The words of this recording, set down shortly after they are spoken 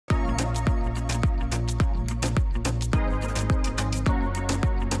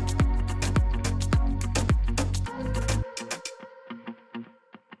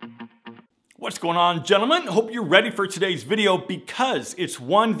What's going on, gentlemen? Hope you're ready for today's video because it's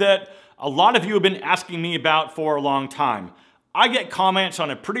one that a lot of you have been asking me about for a long time. I get comments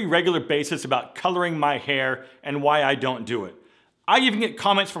on a pretty regular basis about coloring my hair and why I don't do it. I even get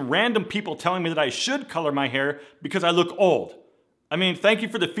comments from random people telling me that I should color my hair because I look old. I mean, thank you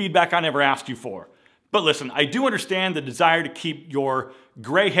for the feedback I never asked you for. But listen, I do understand the desire to keep your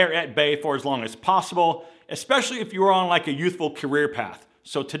gray hair at bay for as long as possible, especially if you're on like a youthful career path.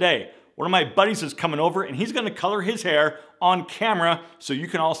 So today, one of my buddies is coming over and he's gonna color his hair on camera so you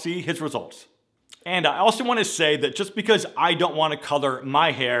can all see his results. And I also want to say that just because I don't want to color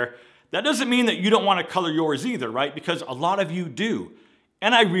my hair, that doesn't mean that you don't want to color yours either, right? Because a lot of you do.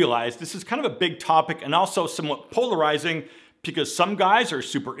 And I realize this is kind of a big topic and also somewhat polarizing because some guys are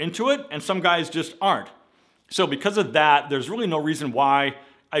super into it and some guys just aren't. So because of that, there's really no reason why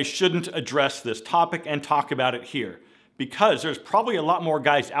I shouldn't address this topic and talk about it here. Because there's probably a lot more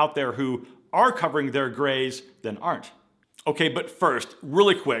guys out there who are covering their grays than aren't. Okay, but first,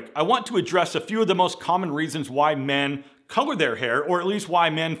 really quick, I want to address a few of the most common reasons why men color their hair, or at least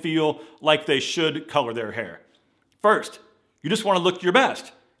why men feel like they should color their hair. First, you just want to look your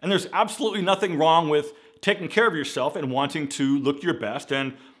best. And there's absolutely nothing wrong with taking care of yourself and wanting to look your best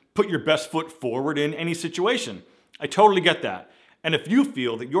and put your best foot forward in any situation. I totally get that. And if you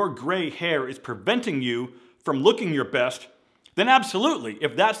feel that your gray hair is preventing you from looking your best, then absolutely,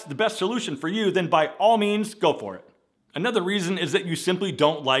 if that's the best solution for you, then by all means, go for it. Another reason is that you simply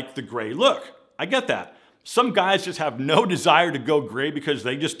don't like the gray look. I get that. Some guys just have no desire to go gray because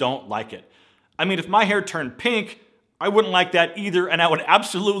they just don't like it. I mean, if my hair turned pink, I wouldn't like that either, and I would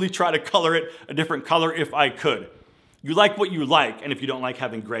absolutely try to color it a different color if I could. You like what you like, and if you don't like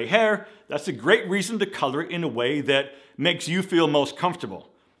having gray hair, that's a great reason to color it in a way that makes you feel most comfortable.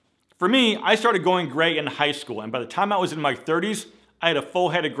 For me, I started going gray in high school, and by the time I was in my 30s, I had a full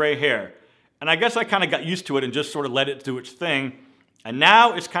head of gray hair. And I guess I kind of got used to it and just sort of let it do its thing. And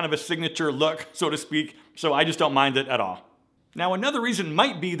now it's kind of a signature look, so to speak, so I just don't mind it at all. Now, another reason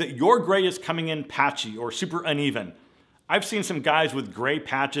might be that your gray is coming in patchy or super uneven. I've seen some guys with gray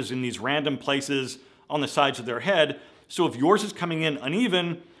patches in these random places on the sides of their head, so if yours is coming in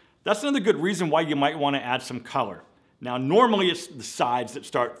uneven, that's another good reason why you might want to add some color. Now, normally it's the sides that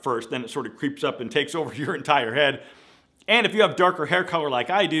start first, then it sort of creeps up and takes over your entire head. And if you have darker hair color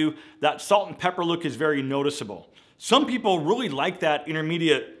like I do, that salt and pepper look is very noticeable. Some people really like that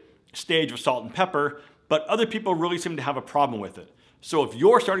intermediate stage of salt and pepper, but other people really seem to have a problem with it. So if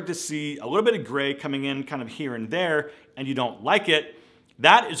you're starting to see a little bit of gray coming in kind of here and there, and you don't like it,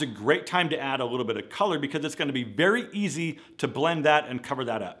 that is a great time to add a little bit of color because it's going to be very easy to blend that and cover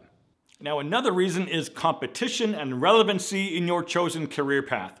that up. Now, another reason is competition and relevancy in your chosen career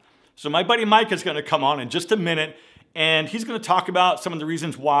path. So my buddy Mike is going to come on in just a minute, and he's going to talk about some of the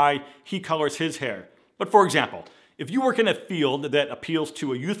reasons why he colors his hair. But for example, if you work in a field that appeals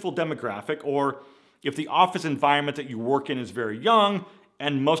to a youthful demographic, or if the office environment that you work in is very young,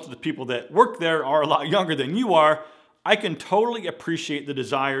 and most of the people that work there are a lot younger than you are, I can totally appreciate the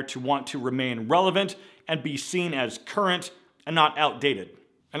desire to want to remain relevant and be seen as current and not outdated.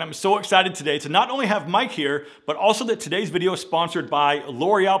 And I'm so excited today to not only have Mike here, but also that today's video is sponsored by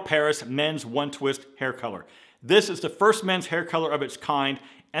L'Oreal Paris Men's One Twist Hair Color. This is the first men's hair color of its kind,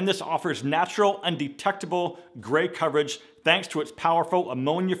 and this offers natural, undetectable gray coverage thanks to its powerful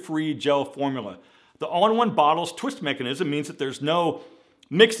ammonia-free gel formula. The all-in-one bottle's twist mechanism means that there's no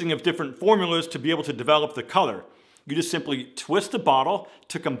mixing of different formulas to be able to develop the color. You just simply twist the bottle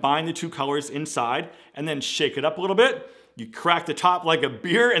to combine the two colors inside and then shake it up a little bit. You crack the top like a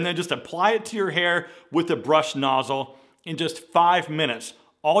beer and then just apply it to your hair with a brush nozzle. In just 5 minutes,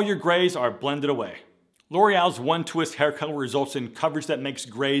 all your grays are blended away. L'Oreal's One Twist hair color results in coverage that makes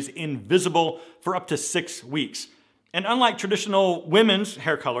grays invisible for up to 6 weeks. And unlike traditional women's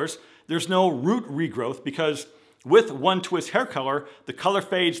hair colors, there's no root regrowth because with One Twist hair color, the color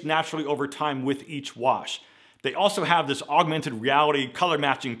fades naturally over time with each wash. They also have this augmented reality color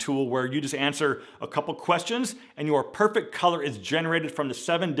matching tool where you just answer a couple questions and your perfect color is generated from the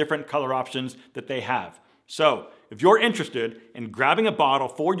 7 different color options that they have. So if you're interested in grabbing a bottle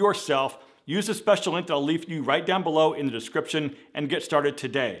for yourself, use the special link that I'll leave you right down below in the description and get started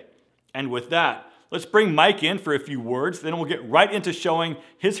today. And with that, let's bring Mike in for a few words, then we'll get right into showing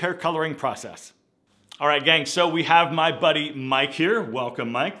his hair coloring process. All right, gang, so we have my buddy Mike here.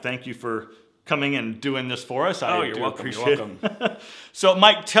 Welcome, Mike. Thank you for coming and doing this for us. You're welcome. Appreciate it. So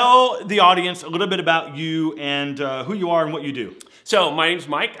Mike, tell the audience a little bit about you and who you are and what you do. So my name's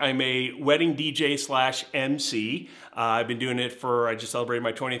Mike. I'm a wedding DJ / MC. I've been doing it I just celebrated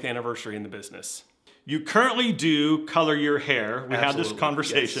my 20th anniversary in the business. You currently do color your hair. We had this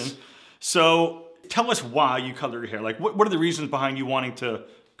conversation. Yes. So tell us why you color your hair. Like, what are the reasons behind you wanting to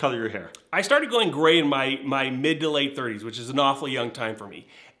color your hair? I started going gray in my mid to late 30s, which is an awfully young time for me.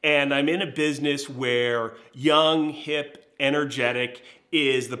 And I'm in a business where young, hip, energetic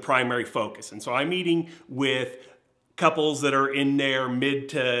is the primary focus. And so I'm meeting with couples that are in their mid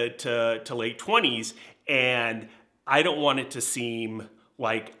to late 20s, and I don't want it to seem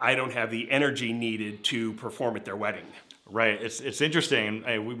like I don't have the energy needed to perform at their wedding. Right. It's interesting.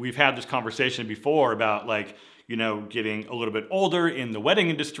 We've had this conversation before about, like, you know, getting a little bit older in the wedding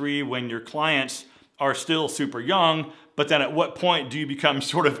industry when your clients are still super young, but then at what point do you become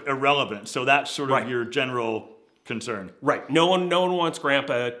sort of irrelevant? So that's sort of your general concern. Right. No one wants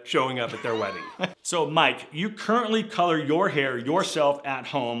grandpa showing up at their wedding. So Mike, you currently color your hair yourself at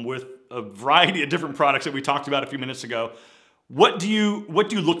home with a variety of different products that we talked about a few minutes ago. What do you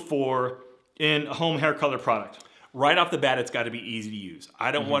look for in a home hair color product? Right off the bat, it's got to be easy to use.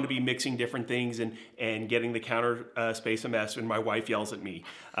 I don't want to be mixing different things and getting the counter space a mess when my wife yells at me.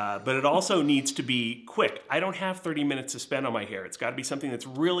 But it also needs to be quick. I don't have 30 minutes to spend on my hair. It's got to be something that's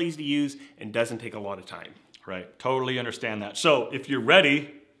real easy to use and doesn't take a lot of time. Right, totally understand that. So if you're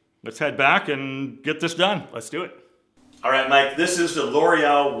ready, let's head back and get this done. Let's do it. All right, Mike, this is the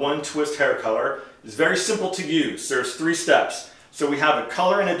L'Oreal One Twist hair color. It's very simple to use. There's 3 steps. So we have a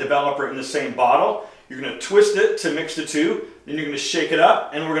color and a developer in the same bottle. You're going to twist it to mix the two, then you're going to shake it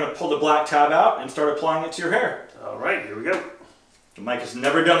up, and we're going to pull the black tab out and start applying it to your hair. All right, here we go. Mike has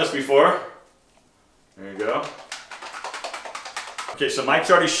never done this before. There you go. Okay, so Mike's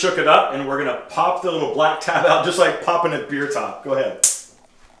already shook it up, and we're going to pop the little black tab out just like popping a beer top. Go ahead.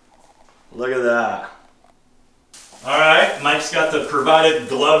 Look at that. All right, Mike's got the provided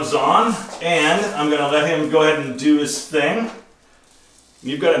gloves on, and I'm going to let him go ahead and do his thing.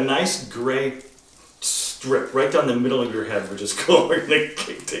 You've got a nice gray strip right down the middle of your head, which is cool. We're going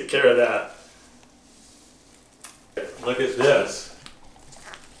to take care of that. Look at this.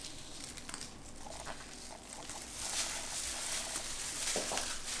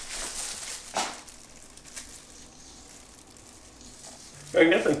 I can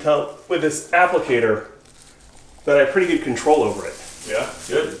definitely tell with this applicator that I have pretty good control over it. Yeah,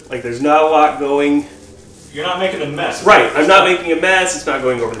 good. Like, there's not a lot going. You're not making a mess. Right, I'm not making a mess. It's not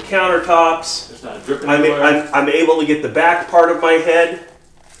going over the countertops. It's not dripping anywhere. I'm able to get the back part of my head.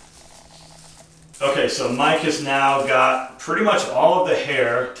 Okay, so Mike has now got pretty much all of the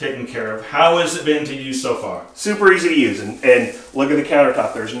hair taken care of. How has it been to use so far? Super easy to use, and look at the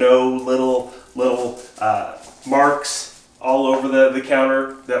countertop. There's no little marks all over the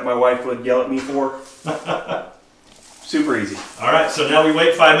counter that my wife would yell at me for. Super easy. All right, so now we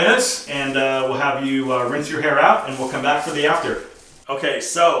wait 5 minutes, and we'll have you rinse your hair out, and we'll come back for the after. Okay,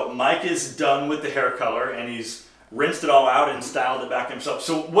 so Mike is done with the hair color, and he's rinsed it all out and styled it back himself.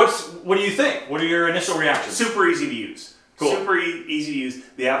 So what do you think? What are your initial reactions? Super easy to use. Cool. Super easy to use.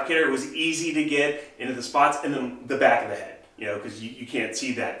 The applicator was easy to get into the spots and then the back of the head, you know, because you can't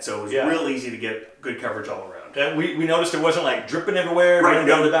see that. So it was real easy to get good coverage all around. And we noticed it wasn't like dripping everywhere, running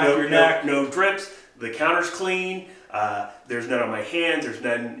down the back of your neck. No drips. The counter's clean. There's none on my hands. There's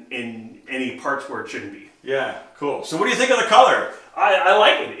none in any parts where it shouldn't be. Yeah, cool. So what do you think of the color? I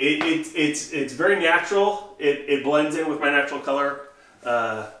like it. It's very natural. It blends in with my natural color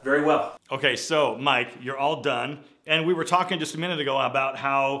very well. Okay, so Mike, you're all done, and we were talking just a minute ago about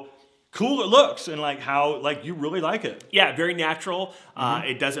how cool it looks and like how like you really like it. Yeah, very natural.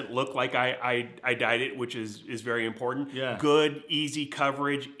 It doesn't look like I dyed it, which is very important. Yeah. Good, easy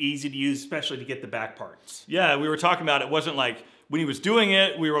coverage, easy to use, especially to get the back parts. Yeah, we were talking about it wasn't like when he was doing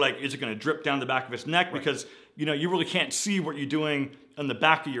it, we were like, is it going to drip down the back of his neck? Because you know, you really can't see what you're doing on the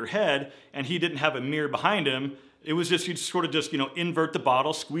back of your head, and he didn't have a mirror behind him. It was just, you'd sort of just, you know, invert the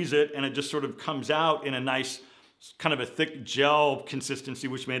bottle, squeeze it, and it just sort of comes out in a nice, kind of a thick gel consistency,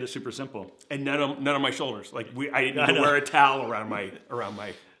 which made it super simple. And none on my shoulders. Like I didn't need to wear a towel around my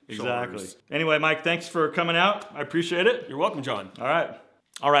shoulders. Anyway, Mike, thanks for coming out. I appreciate it. You're welcome, John. All right.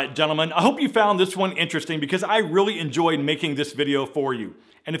 All right, gentlemen, I hope you found this one interesting because I really enjoyed making this video for you.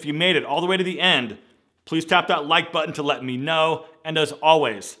 And if you made it all the way to the end, please tap that like button to let me know. And as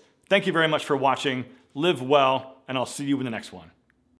always, thank you very much for watching. Live well, and I'll see you in the next one.